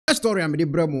story am de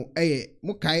bramo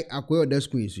mo kai akoyo da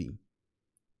school yi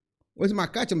was my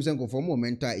catch him senko for more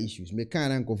mental issues me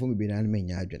kan an confirm be na me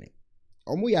nya adwene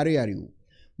omo yare o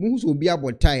mu so obi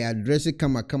abotai address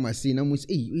kama say na mu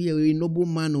say we noble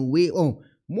man we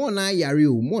more na yare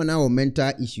o more na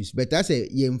mental issues but I say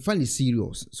ye mfa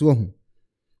serious so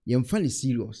ye mfa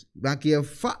serious back ye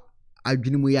fa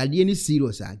adwene mu yade ni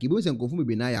serious a kibo senko confirm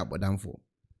be na ya abodamfo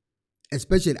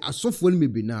especially asofo ni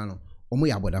be na no omo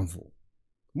ya abodamfo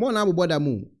more na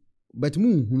abodam but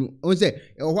mu hunu on say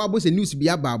ho abose news bi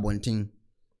aba abonten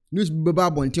news bi ba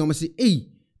abonten o say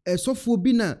sofo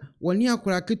bi na woni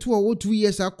akora keto wo 2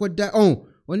 years akoda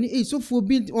woni sofo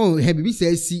bi hebi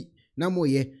say si na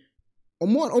moye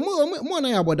omo na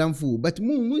ya abodamfo but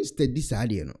mu steady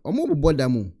sade no omo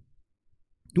bodam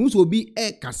tun so bi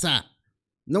kasa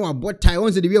na wa botai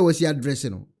on say the way was address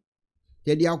no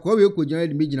ye dia akwa we ko gina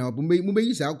me gina mu be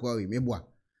yi sa akwa we meboa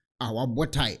wa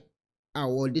botai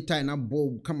all the time na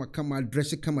bo kama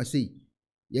address kama say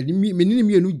ya ni menini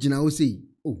mienu gina o say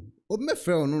o me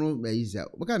frɛ no be easy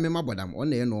o ka me mabodam o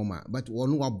na ye normal but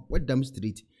wonu abodam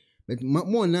street but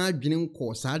mo na adwene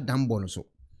nko sa dambo no so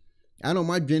ana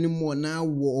mo adwene mo na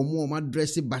wo mo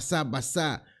address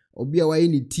basa obi a waye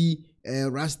ni ti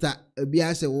rasta obi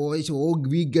a say wo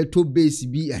we get to base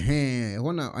bi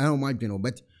ho na ana mo adwene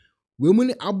but we mu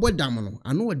ni abodam no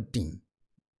ano odin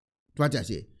to ati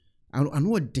say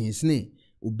ano dance ne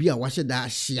obi a wahye da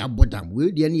hye abodam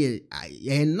we de ne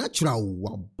ye natural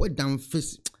abodam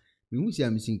face me hu si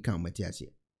am sin kan mate ase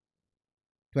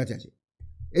to ati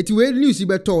eti we news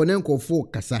be to ne nkofo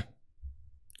kasa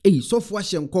sofo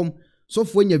ahye nkom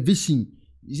sofo nya vision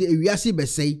ewiase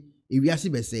besei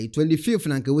 25th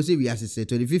na nka wo se wiase se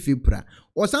 25th pra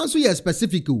o sanso ye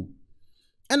specific o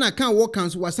na kan wo kan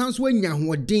so wasanso anya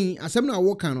hoden asem na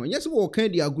wo kan no yes wo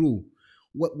kan di agro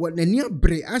what na near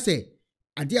bre ase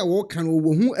ade a wo kan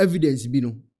wo hu evidence bi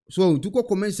no so to go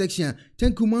comment section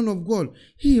thank you man of God,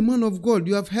 hey man of God,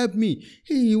 you have helped me,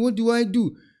 hey what do I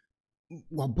do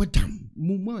wa bodam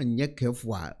mu ma nya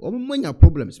careful o mo nya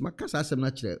problems makasa asem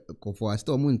na kire kofo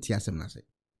still mo nti asem na se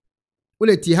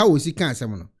ole ti ha wo si kan asem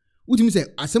no utimi se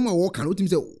asem a wo kan utimi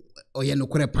se oye no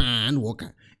kore pan wo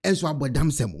kan enso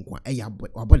abodam sem nko ya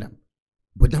abodam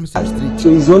bodam sem street. So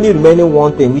it's only remaining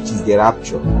one thing, which is the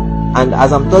rapture. And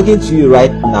as I'm talking to you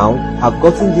right now, I've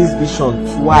gotten this vision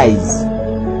twice.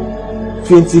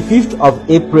 25th of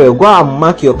April, go and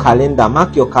mark your calendar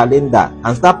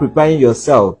and start preparing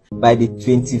yourself. By the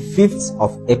 25th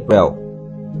of April,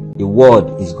 the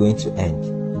world is going to end.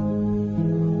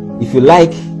 If you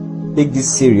like, take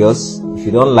this serious. If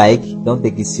you don't like, don't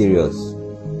take it serious.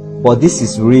 But this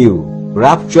is real.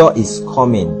 Rapture is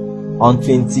coming on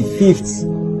 25th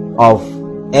of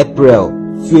April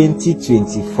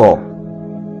 2024.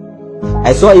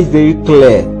 I saw it very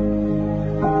clear.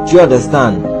 Do you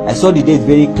understand? I saw the date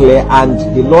very clear, and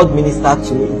the Lord ministered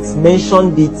to me. It's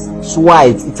mentioned it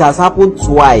twice. It has happened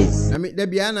twice. I mean,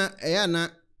 Debiana, Ayana,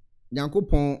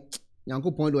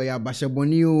 Yankopon do ya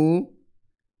bashaboni o.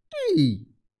 Hey,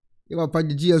 you are part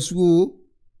of GSU.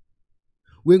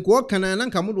 When ko kana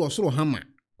nan kamu do osoro hama.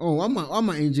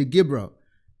 Wama Angel Gabriel.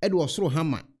 Ed osoro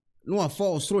hama. No afa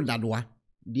osoro dadwa.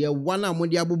 The one a mo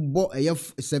dia bo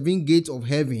 7 gates of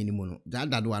heaven ni mo no.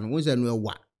 That one won say no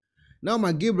wa. Now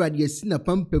my Gabriel dey si na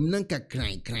pampam nan ka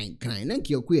cry nan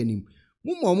ki akọ anim.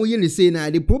 Mo ye ne say na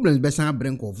the problems be san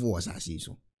abren kofo wasase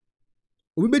so.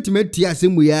 Obi betimati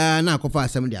asemu ya na akofa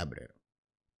asem de abre.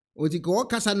 Oti ko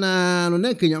kasa na no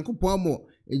nan ka Yankopon mo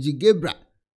Angel Gabriel.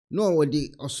 No wo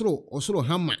de osoro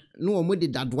hama. No mo de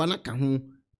dadwa na ka ho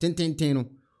tenten no.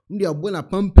 Ndi abo na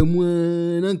pampamu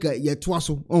nanka yetoa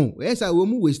so esa wo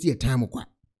mu waste your time kwa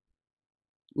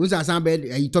unza asan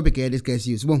be topic I discuss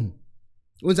you so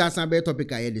unza asan be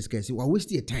topic I discuss wa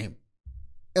waste your time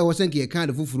wo senke ye kan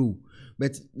de fufuru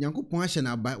but Yankopon ahye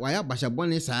na wa ya basha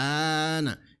bone saa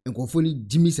na nkofo ni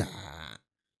jimi saa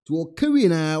to o kawi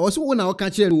na wo so wo na wo ka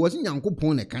kire wo so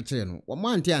Yankopon na ka kire no wo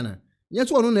mante ana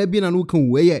yeso no na bi na no kan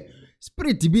we ye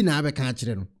spirit bi na be ka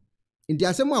kire no inti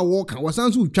asem a wo ka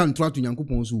wasanso utwa ntro ato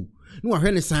Yankopon so no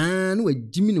ahwe ne san no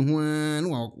wajimi ne ho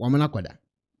no wa mena kwada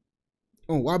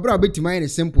wa bra betima ne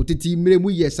simple titi mire mu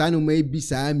ye san no mai bi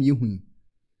saa mi ehun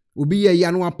obi ye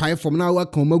ya no apai from na wa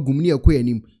kan magum ne akọ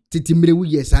anim titi mire wu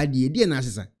ye saa de na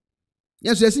asesa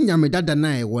yeso esi nyame dada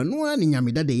na e wo no ani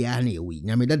nyame dada ya na ewi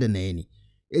nyame dada na ani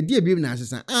edi bi na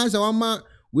asesa ansa wa ma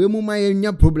we mu ma ye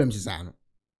nya problems saa no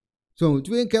so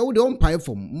twen ka wo de on pai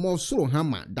from mo soro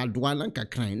hama dadwa na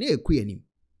kakran na ekọ anim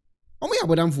omo ya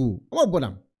bodamfu omo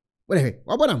bodam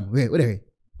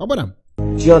wabodam.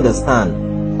 Do you understand?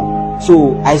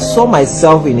 So I saw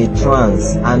myself in a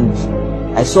trance, and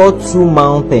I saw 2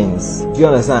 mountains. Do you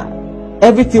understand?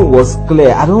 Everything was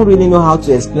clear. I don't really know how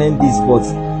to explain this, but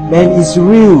man, it's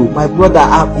real. My brother,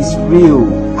 it's real.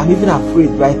 I'm even afraid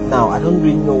right now. I don't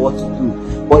really know what to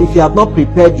do. But if you have not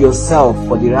prepared yourself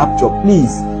for the rapture, please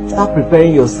start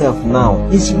preparing yourself now.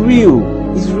 It's real.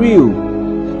 It's real.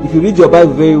 If you read your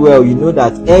Bible very well, you know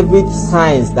that every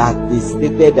signs that is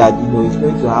stated that is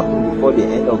going to happen before the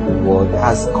end of the world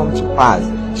has come to pass.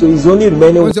 So it's only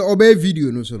remaining. What's the obey video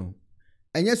no so?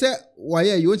 And yes, why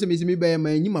you want to miss me by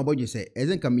my my boy say, as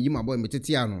in come my boy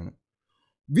Metetiano.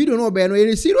 Video no be no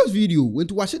any serious video when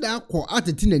to wash that call at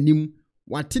the tin nim,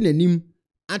 what tin nim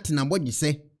at na boy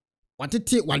say. What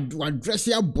it what dress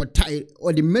your botai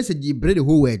or the message you bread the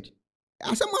whole word.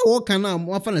 As some walk can now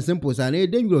more fun and simple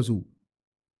and dangerous.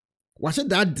 Was it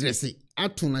that dress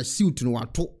at on a suit no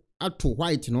at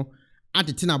white no at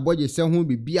the tin a boy say who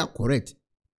be correct.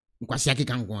 Kwasiaki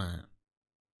kan kwa.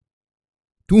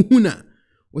 Tuhuna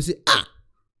we say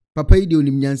papa yi de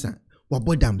onim nyansa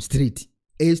wabodam straight.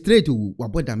 Straight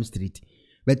wabodam straight.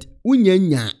 But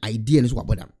unya idea no so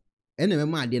wabodam. Ene me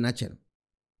ma ade na che.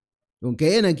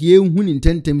 Okay na ki ehun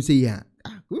intentem say ya.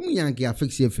 We mu yanke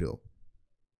affix efre o.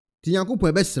 Ti Yakopon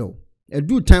e besrew. A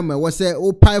do time we say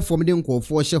o pie from the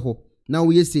nkofo hye ho. Na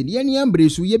we say ye ne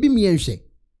ambresu ye bi mi enhwe.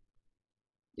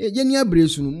 Ye ne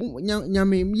ambresu no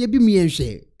nyame ye bi mi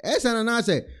enhwe. Esa na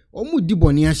say omu di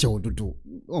boni ahye ododo.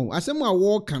 Oh asem a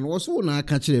wo kan wo so na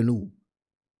aka kire no.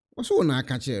 Wo so na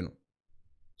aka kire no.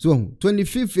 So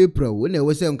 25th April when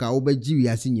we say nka wo ba gi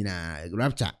wiase nyina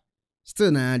rapture.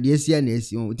 Still na de asia na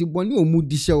asi o ti boni omu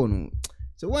di hye wo no.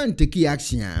 So one take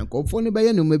action nkofo ne ba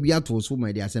ye no ma bi ato so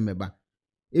ma de asem ba.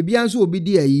 Ebia nso obi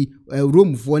di ayi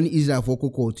Rome fo ni Israel fo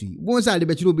kokot yi. Won say de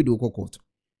be kire obi de kokot.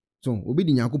 So obi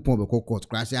di Yakopon be kokot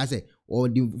class ya say or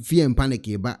the fear and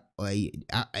panic ba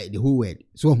the whole world.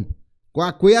 So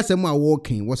kwa asem a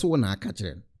walking was so na aka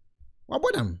kire.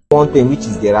 Wabodam. One thing which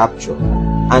is the rapture.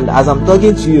 And as I'm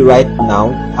talking to you right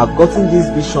now, I've gotten this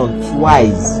vision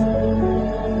twice.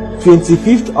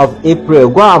 25th of April,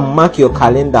 go and mark your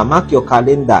calendar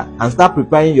and start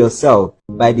preparing yourself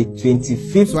by the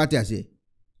 25th. So what I say?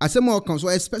 Asem o kan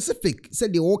so specific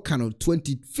said the all kind of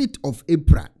 25th of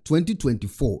April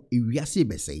 2024 ewiase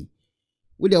be say.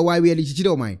 We the why we dey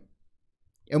chichire o man.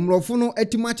 Emrofo no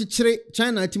atima chichire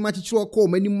China atima chichire ko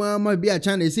mani mama bi a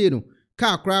China say no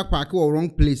car crack park or wrong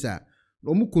place a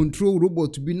omu control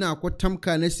robot bi na akwatam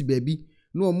car na si baabi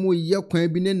na omu ye kwan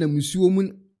bi na namusuo mu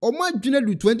omu adwena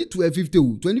du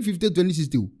 2050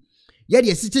 2060 ye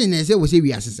de siche na say we say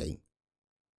we asesai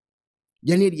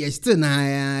yani ye still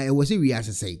na we say we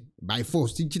asesai by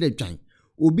force chichire twan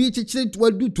obi chichire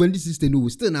to do 2060 no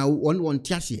still na one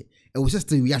tiase e we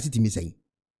still we aseti me say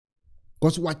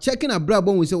because we checking abroad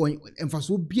when we say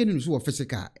emphasis be no so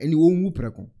physical and we wu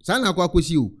preko sa na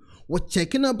akosi o we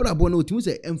checking abroad no otimu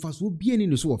say emphasis be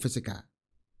no so physical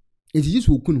it just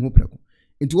we kun ho preko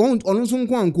it won ono so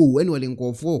nko anko and we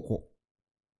nkofo okọ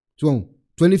so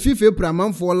 25th April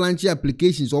man for launch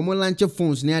applications or launch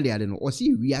phones near the no or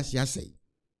see we asai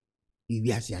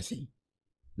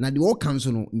na the all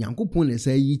council no Yakopon na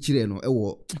say yi kire no e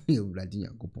wo Ewurade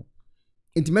Yakopon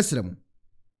enti mesrem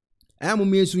ayamu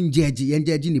mesu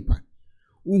njeji nipa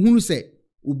uhunu se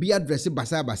obi address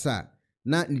basa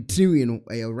na ni trinwe no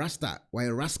rasta why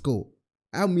rascal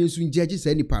ayamu mesu njeji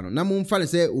se nipa no na mo mfa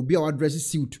se obi a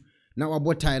address suit na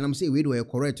wabotai na say we do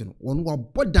correct no wonu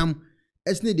wabodam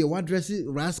esne de address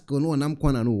rascal no nam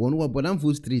kwana no wonu wabodam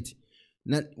full street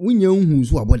na wunya hu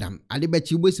so wabodam ade be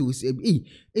chi bosi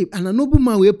ana no bu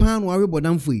ma we pan wa we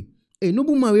bodam foi no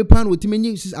bu ma we pan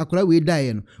otimenyi akora we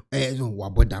die no so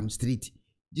wabodam street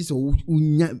just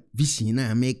unya vision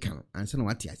na American ansa na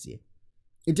wati ase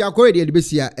enti akore de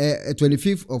besia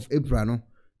 25th of April no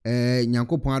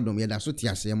Yakopon adom ye da so ti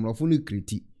ase mrofo no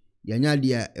kriti yanya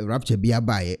de rapture bia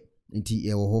baaye enti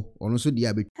ye wo ho ono so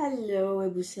dia be. Hello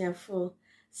ebusiafo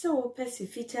so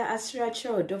pesifita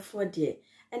asracha odofo de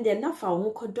and then na fa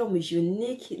ho kodom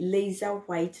unique laser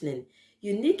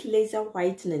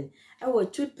whitening our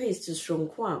toothpaste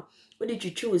stronko a odi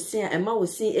twitwi wosen a ema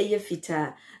wosen eye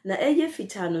fita na eye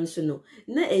fita no nso no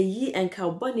na eyi enka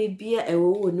bone bia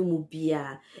ewo no mu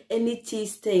bia any tea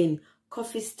stain,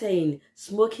 coffee stain,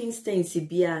 smoking stains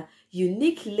bia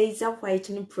unique laser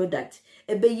whitening product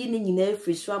ebeyi ni nyina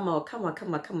free so ama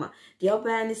kama de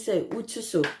obaya ni say utu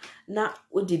so na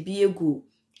odi bi egu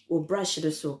o brush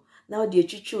do so na odi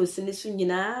twitwi wosen so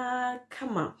nyina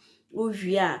kama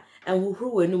Uvia and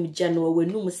who were num Jano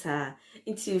wenum sa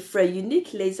into for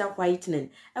unique laser whitening.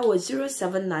 I was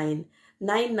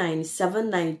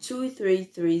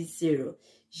 079-9979-2330.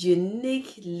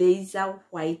 Unique laser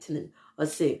whitening or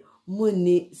say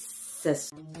Muni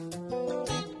says.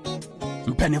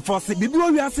 Mpenifo se bibi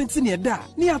o wiase ntine da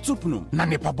ne atopnum na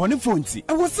ne pabone fonti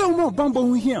e wo se wo bambo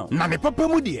hu hia na ne papa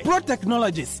mu de Pro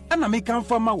Technologies ana me kan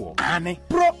fama wo ane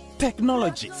Pro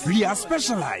Technologies. We are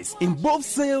specialized in both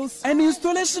sales and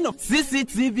installation of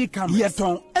CCTV cameras.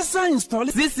 Yeton esa install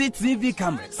CCTV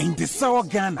cameras in the South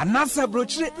Ghana and NASA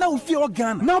brochure na ufi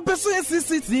Ghana. Now pursue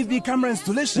CCTV camera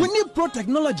installation. We need Pro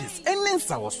Technologies and then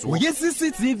Sawaso. We use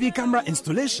CCTV camera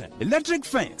installation, electric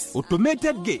fence,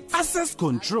 automated gate, access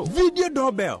control, video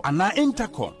doorbell, and our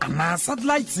intercom, and our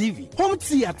satellite TV, home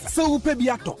theater, so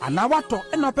upebiato, and our water,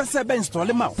 and our pesebe install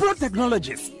them out. Pro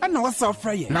Technologies and our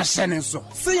software. Na shenenso.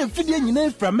 Say fidie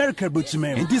nyina from America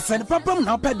Judgement. And this and papa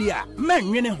na pedia. Man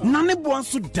yene ho. Na ne bo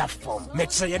so da form.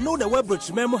 Make sure you know the web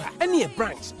Judgement mo ha. Any a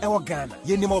branch e wo Ghana.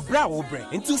 Ye ni mo bra wo bre.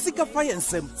 Into sika fire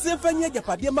nsem. Se fanya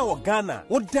japade ma wo Ghana.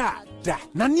 Wo da.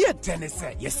 Na near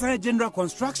Tennessee, yes, general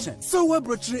construction. So we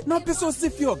brochure no peso si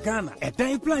fi Ghana. E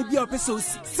dan plan bi o peso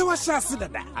si. So wa sha se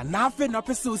dada. Ana afe no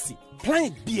peso si.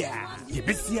 Plan bia. Ye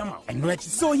besi ama. Eno echi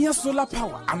so here solar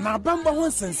power. Ana bamba ho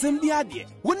nsensem bi ade.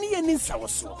 Woni ye ni nsawo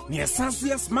so. Ne esanso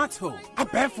ye smart home.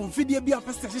 Abɛ fon fidie bi o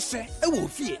peso hyehyɛ. E wo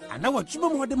fie. Ana wa twuma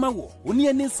mo de ma wo. Woni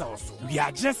ye ni nsawo so. We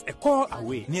are just a call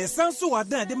away. Ne esanso wa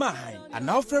dan de ma han.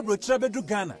 Ana ofre brochure bedu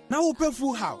Ghana. Na wo pe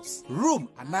full house, room,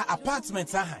 ana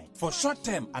apartment ahan. For short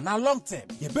term and a long term,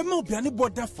 ye be mo biani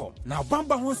border form. Now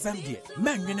bamba hon sem die,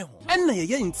 man wene ho. And na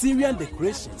ye interior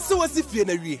decoration. So as if ye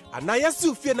na wie, and na ye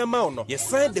su fie na ma no. Ye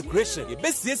sign decoration, ye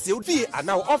best ye se fie and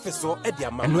now office or e dia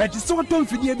ma. And ready so ton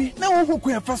fidie bi, na wo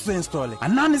ko fa so install.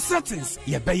 And na ne settings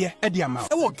ye be ye e dia ma.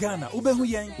 E wo Ghana, wo be hu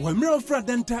yen. Wo mre ofra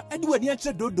denta, e de wani a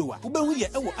che dodoa. Wo be hu ye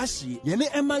e wo ahie. Ye ne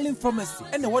Emalin Pharmacy,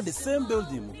 and what the same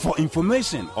building. For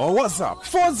information or WhatsApp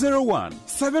 401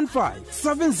 75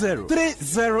 70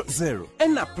 300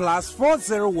 and a plus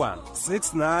 401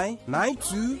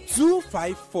 6992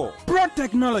 254. Pro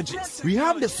Technologies. We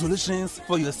have the solutions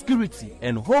for your security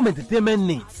and home entertainment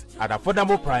needs at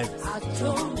affordable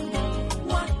prices.